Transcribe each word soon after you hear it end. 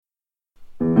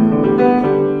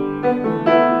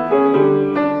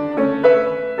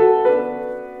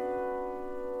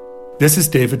This is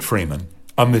David Freeman.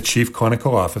 I'm the Chief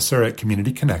Clinical Officer at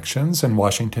Community Connections in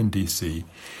Washington, D.C.,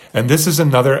 and this is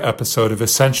another episode of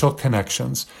Essential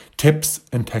Connections, Tips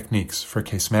and Techniques for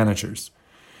Case Managers.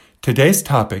 Today's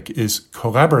topic is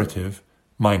collaborative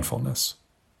mindfulness.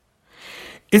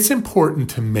 It's important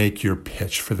to make your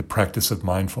pitch for the practice of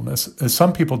mindfulness, as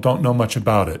some people don't know much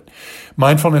about it.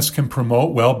 Mindfulness can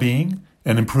promote well-being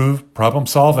and improve problem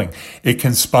solving. It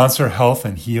can sponsor health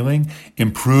and healing,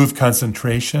 improve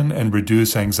concentration, and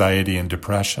reduce anxiety and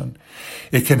depression.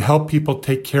 It can help people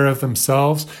take care of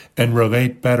themselves and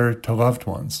relate better to loved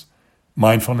ones.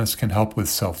 Mindfulness can help with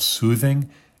self-soothing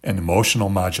and emotional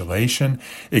modulation.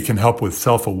 It can help with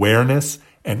self-awareness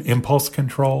and impulse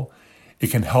control.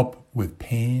 It can help with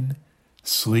pain,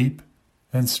 sleep,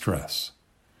 and stress.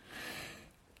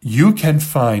 You can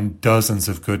find dozens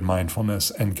of good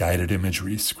mindfulness and guided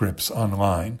imagery scripts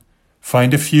online.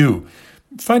 Find a few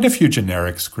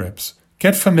generic scripts.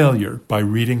 Get familiar by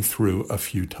reading through a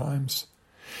few times.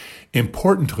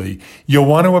 Importantly, you'll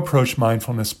want to approach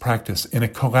mindfulness practice in a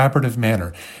collaborative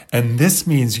manner, and this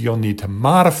means you'll need to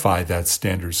modify that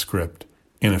standard script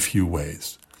in a few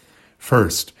ways.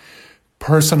 First,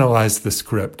 personalize the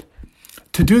script.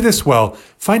 To do this well,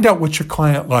 find out what your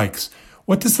client likes.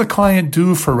 What does the client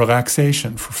do for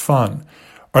relaxation, for fun?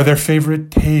 Are there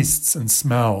favorite tastes and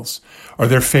smells? Are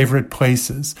there favorite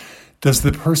places? Does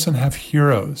the person have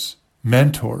heroes,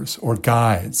 mentors, or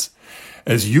guides?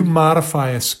 As you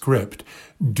modify a script,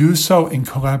 do so in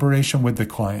collaboration with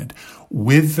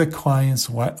the client's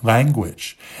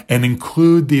language, and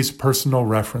include these personal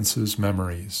references,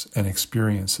 memories, and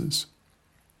experiences.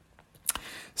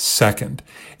 Second,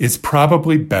 it's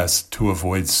probably best to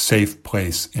avoid safe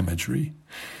place imagery.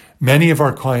 Many of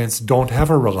our clients don't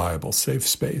have a reliable safe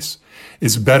space.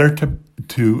 It's better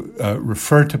to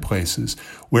refer to places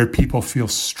where people feel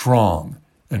strong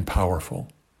and powerful.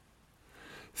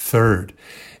 Third,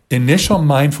 initial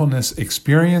mindfulness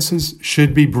experiences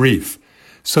should be brief,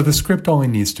 so the script only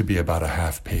needs to be about a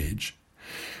half page.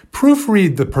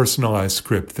 Proofread the personalized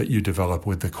script that you develop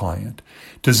with the client.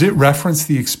 Does it reference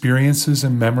the experiences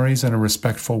and memories in a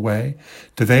respectful way?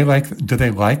 Do they like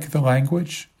the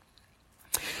language?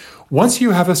 Once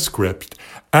you have a script,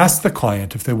 ask the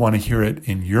client if they want to hear it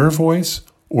in your voice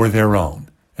or their own.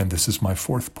 And this is my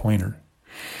fourth pointer.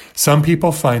 Some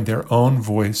people find their own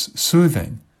voice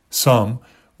soothing. Some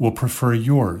will prefer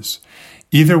yours.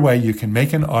 Either way, you can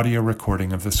make an audio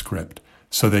recording of the script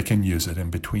so they can use it in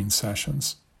between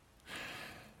sessions.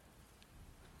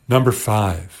 Number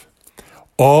 5,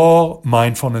 all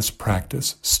mindfulness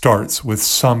practice starts with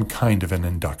some kind of an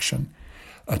induction.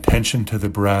 Attention to the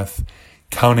breath,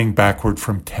 counting backward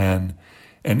from 10,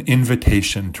 an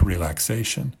invitation to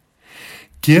relaxation.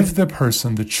 Give the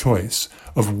person the choice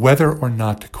of whether or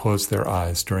not to close their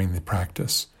eyes during the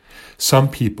practice. Some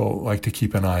people like to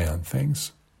keep an eye on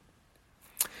things.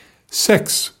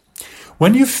 6,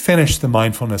 when you've finished the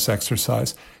mindfulness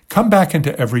exercise, come back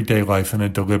into everyday life in a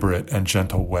deliberate and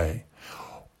gentle way.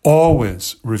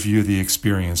 Always review the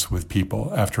experience with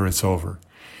people after it's over.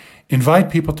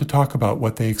 Invite people to talk about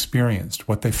what they experienced,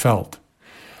 what they felt.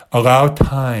 Allow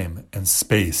time and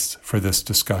space for this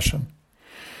discussion.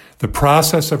 The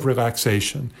process of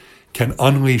relaxation can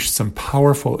unleash some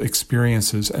powerful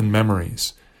experiences and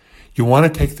memories. You want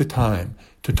to take the time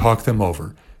to talk them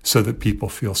over so that people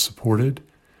feel supported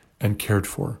and cared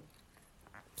for.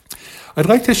 I'd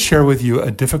like to share with you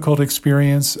a difficult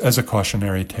experience as a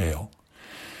cautionary tale.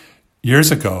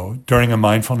 Years ago, during a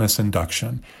mindfulness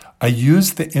induction, I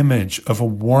used the image of a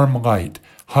warm light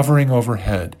hovering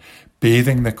overhead,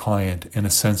 bathing the client in a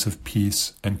sense of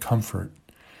peace and comfort.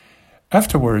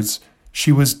 Afterwards,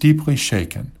 she was deeply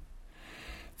shaken.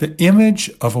 The image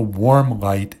of a warm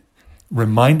light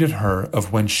reminded her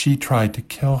of when she tried to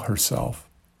kill herself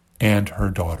and her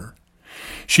daughter.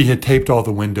 She had taped all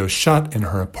the windows shut in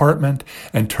her apartment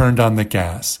and turned on the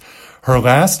gas. Her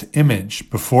last image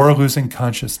before losing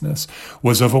consciousness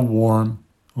was of a warm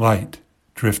light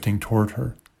drifting toward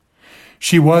her.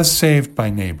 She was saved by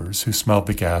neighbors who smelled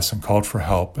the gas and called for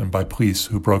help, and by police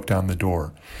who broke down the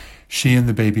door. She and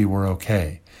the baby were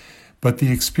okay, but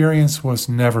the experience was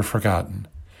never forgotten.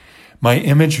 My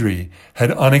imagery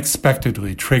had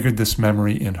unexpectedly triggered this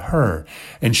memory in her,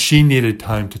 and she needed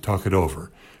time to talk it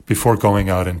over before going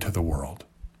out into the world.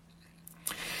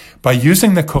 By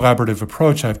using the collaborative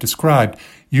approach I've described,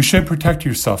 you should protect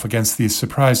yourself against these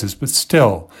surprises, but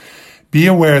still, be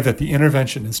aware that the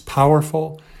intervention is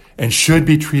powerful and should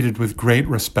be treated with great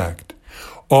respect.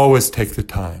 Always take the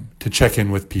time to check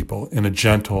in with people in a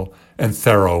gentle and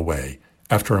thorough way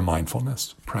after a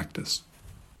mindfulness practice.